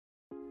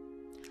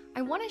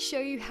I want to show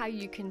you how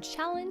you can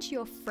challenge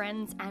your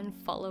friends and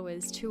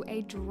followers to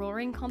a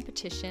drawing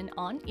competition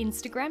on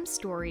Instagram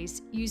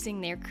stories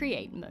using their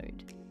create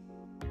mode.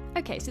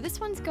 Okay, so this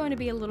one's going to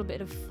be a little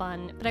bit of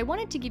fun, but I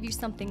wanted to give you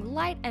something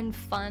light and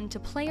fun to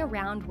play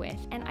around with,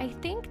 and I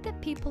think that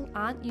people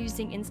aren't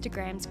using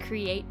Instagram's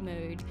create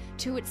mode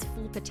to its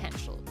full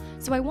potential.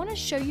 So I want to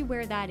show you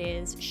where that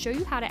is, show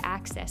you how to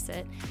access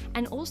it,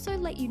 and also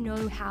let you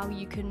know how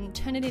you can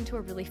turn it into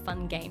a really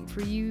fun game for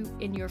you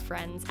and your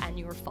friends and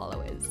your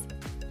followers.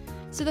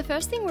 So the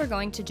first thing we're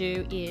going to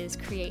do is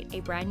create a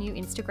brand new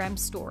Instagram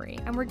story,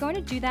 and we're going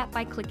to do that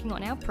by clicking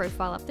on our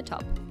profile up the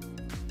top.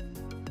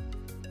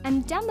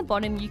 And down the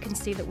bottom you can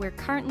see that we're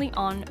currently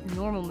on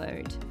normal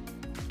mode.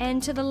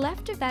 And to the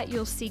left of that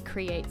you'll see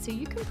create, so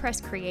you can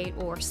press create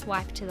or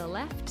swipe to the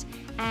left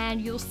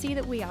and you'll see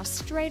that we are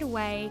straight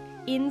away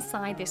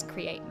inside this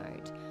create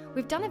mode.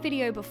 We've done a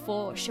video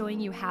before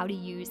showing you how to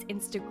use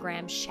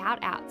Instagram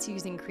shoutouts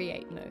using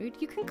create mode.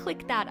 You can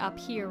click that up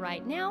here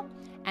right now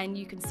and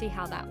you can see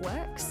how that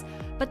works.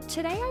 But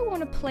today I want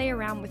to play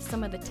around with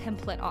some of the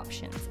template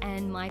options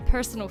and my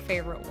personal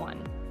favorite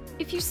one.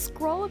 If you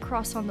scroll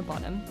across on the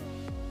bottom,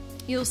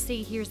 you'll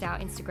see here's our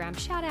Instagram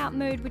shoutout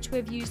mode, which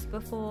we've used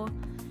before.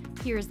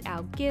 Here's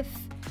our GIF.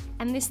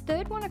 And this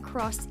third one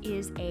across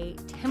is a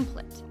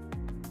template.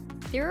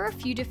 There are a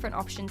few different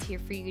options here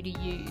for you to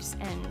use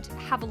and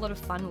have a lot of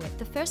fun with.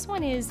 The first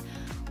one is,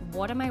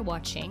 what am I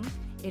watching?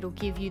 It'll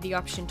give you the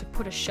option to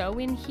put a show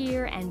in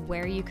here and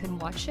where you can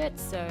watch it.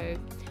 So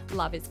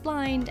Love is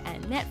Blind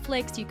and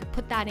Netflix, you could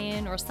put that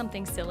in, or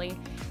something silly.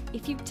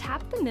 If you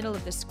tap the middle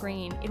of the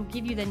screen, it'll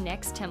give you the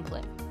next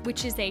template,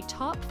 which is a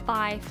top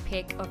 5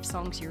 pick of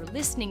songs you're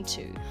listening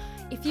to.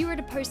 If you were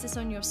to post this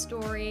on your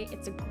story,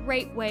 it's a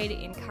great way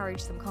to encourage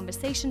some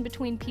conversation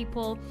between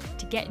people,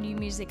 to get new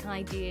music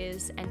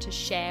ideas, and to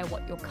share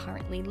what you're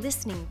currently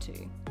listening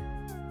to.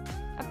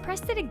 I've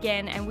pressed it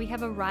again and we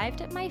have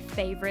arrived at my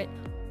favorite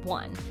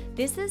one.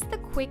 This is the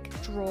quick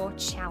draw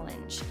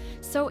challenge.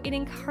 So it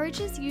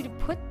encourages you to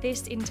put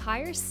this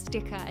entire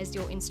sticker as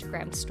your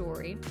Instagram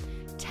story,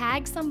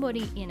 tag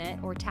somebody in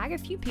it or tag a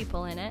few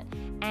people in it,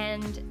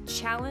 and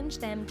challenge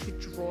them to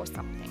draw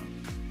something.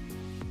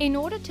 In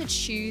order to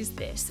choose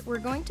this, we're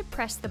going to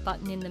press the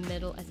button in the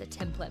middle as a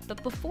template.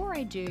 But before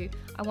I do,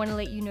 I want to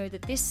let you know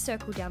that this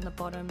circle down the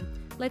bottom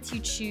lets you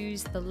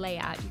choose the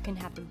layout. You can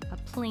have a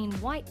plain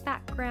white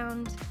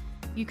background.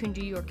 You can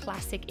do your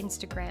classic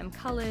Instagram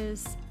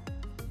colors.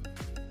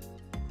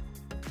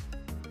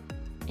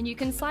 And you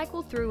can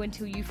cycle through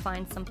until you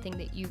find something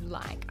that you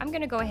like. I'm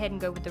going to go ahead and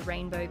go with the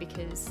rainbow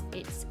because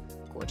it's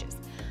gorgeous.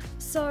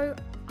 So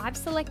I've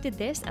selected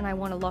this and I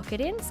want to lock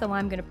it in, so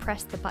I'm going to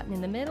press the button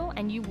in the middle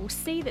and you will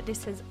see that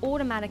this has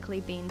automatically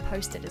been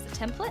posted as a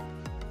template.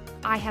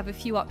 I have a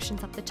few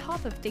options up the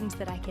top of things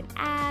that I can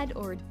add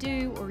or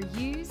do or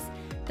use.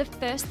 The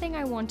first thing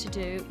I want to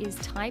do is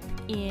type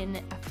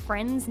in a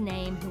friend's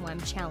name who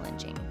I'm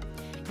challenging.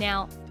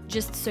 Now,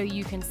 just so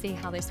you can see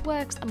how this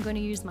works, I'm going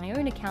to use my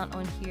own account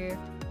on here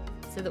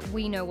so that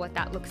we know what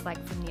that looks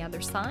like from the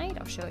other side.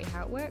 I'll show you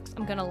how it works.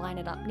 I'm going to line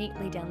it up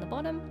neatly down the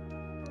bottom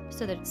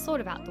so that it's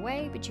sort of out the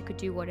way, but you could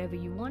do whatever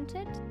you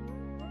wanted.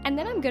 And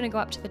then I'm going to go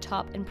up to the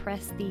top and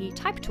press the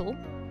type tool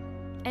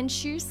and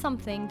choose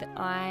something that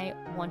I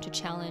want to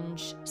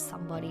challenge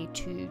somebody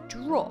to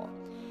draw.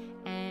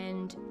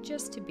 And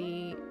just to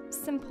be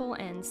simple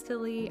and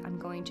silly, I'm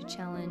going to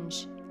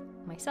challenge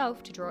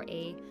myself to draw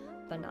a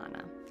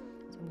banana.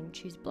 So I'm going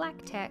to choose black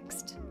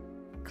text,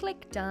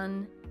 click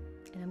done,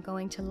 and I'm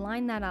going to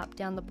line that up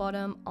down the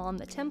bottom on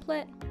the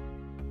template.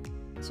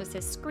 So it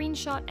says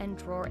screenshot and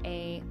draw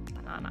a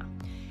banana.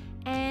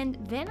 And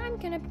then I'm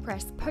going to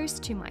press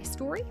post to my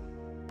story.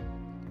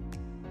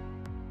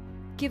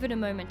 Give it a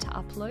moment to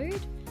upload,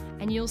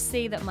 and you'll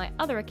see that my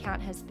other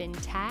account has been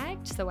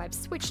tagged, so I've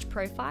switched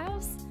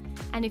profiles.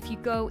 And if you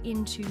go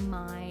into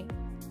my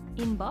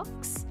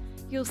inbox,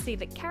 you'll see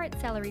that Carrot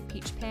Celery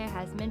Peach Pear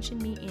has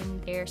mentioned me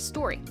in their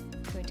story.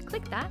 I'm going to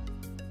click that.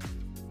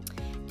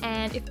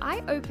 And if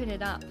I open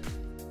it up,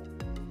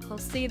 I'll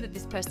see that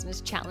this person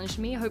has challenged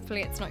me.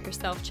 Hopefully it's not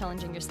yourself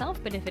challenging yourself,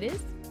 but if it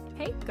is,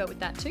 hey, go with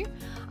that too.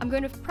 I'm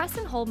going to press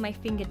and hold my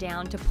finger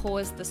down to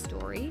pause the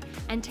story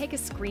and take a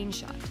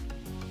screenshot.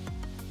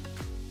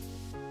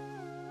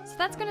 So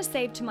that's going to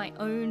save to my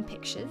own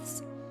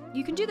pictures.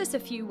 You can do this a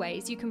few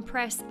ways. You can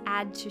press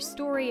add to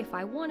story if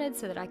I wanted,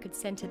 so that I could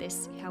center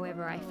this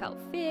however I felt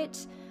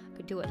fit. I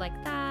could do it like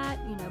that,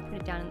 you know,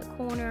 put it down in the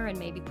corner and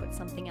maybe put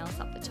something else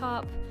up the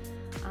top.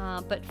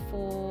 But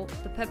for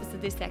the purpose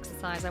of this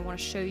exercise, I want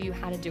to show you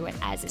how to do it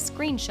as a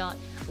screenshot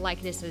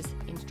like this has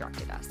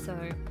instructed us. So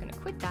I'm going to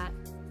quit that.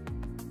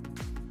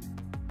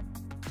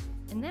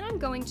 And then I'm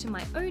going to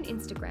my own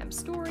Instagram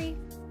story.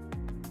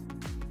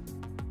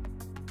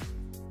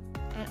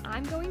 And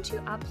I'm going to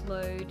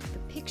upload the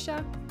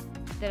picture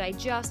that I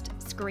just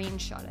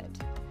screenshotted.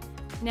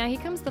 Now here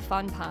comes the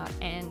fun part,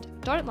 and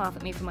don't laugh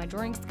at me for my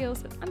drawing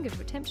skills, but I'm going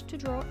to attempt to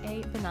draw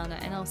a banana,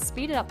 and I'll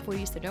speed it up for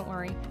you, so don't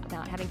worry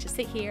about having to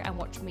sit here and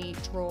watch me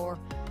draw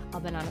a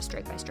banana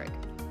stroke by stroke.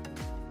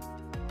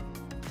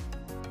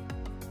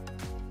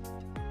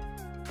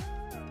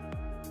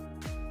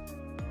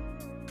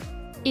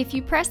 If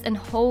you press and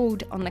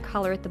hold on the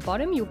color at the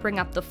bottom, you'll bring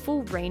up the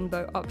full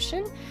rainbow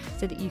option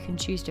so that you can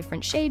choose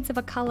different shades of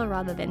a color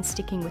rather than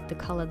sticking with the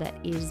color that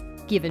is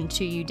given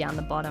to you down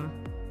the bottom.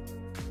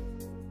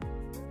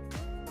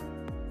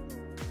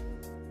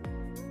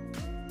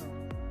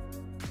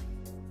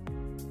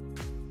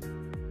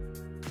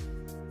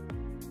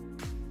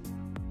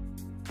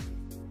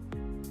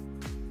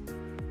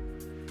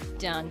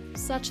 Done.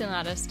 Such an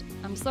artist.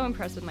 I'm so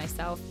impressed with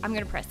myself. I'm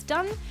going to press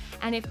done,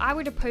 and if I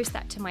were to post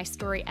that to my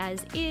story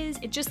as is,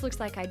 it just looks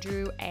like I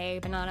drew a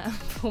banana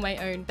for my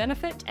own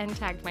benefit and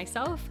tagged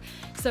myself.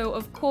 So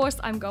of course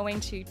I'm going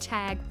to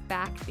tag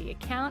back the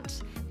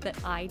account that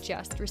I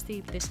just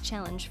received this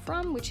challenge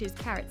from, which is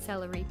carrot,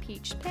 celery,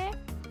 peach, pear.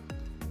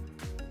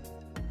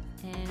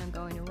 And I'm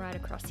going to write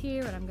across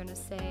here and I'm going to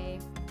say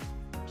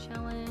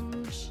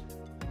challenge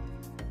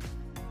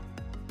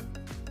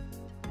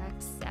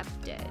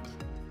accepted.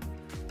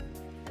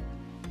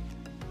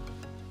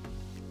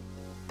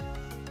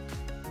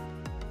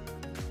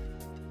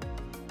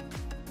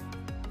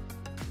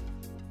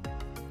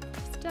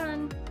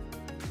 Done.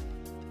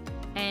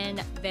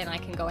 And then I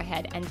can go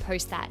ahead and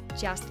post that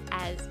just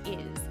as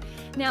is.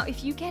 Now,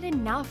 if you get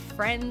enough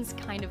friends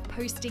kind of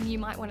posting, you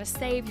might want to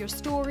save your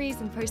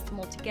stories and post them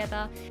all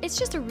together. It's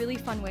just a really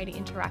fun way to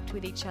interact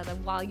with each other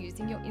while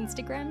using your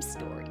Instagram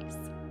stories.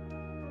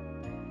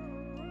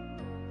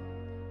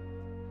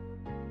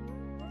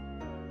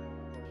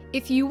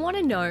 If you want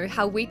to know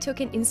how we took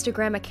an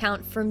Instagram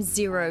account from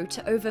 0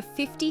 to over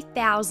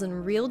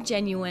 50,000 real,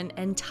 genuine,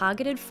 and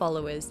targeted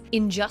followers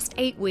in just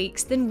 8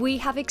 weeks, then we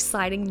have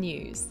exciting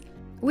news.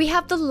 We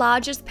have the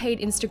largest paid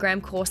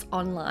Instagram course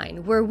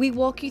online, where we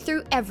walk you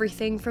through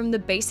everything from the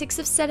basics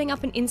of setting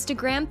up an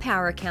Instagram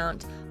power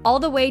account, all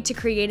the way to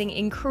creating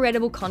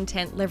incredible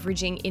content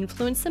leveraging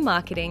influencer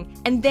marketing,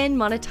 and then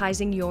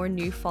monetizing your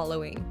new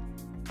following.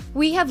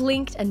 We have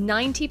linked a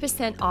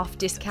 90% off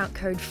discount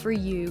code for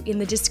you in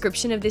the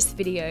description of this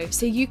video,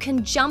 so you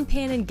can jump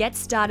in and get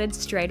started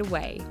straight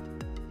away.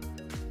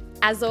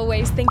 As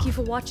always, thank you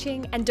for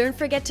watching, and don't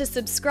forget to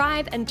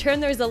subscribe and turn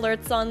those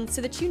alerts on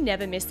so that you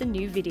never miss a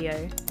new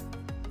video.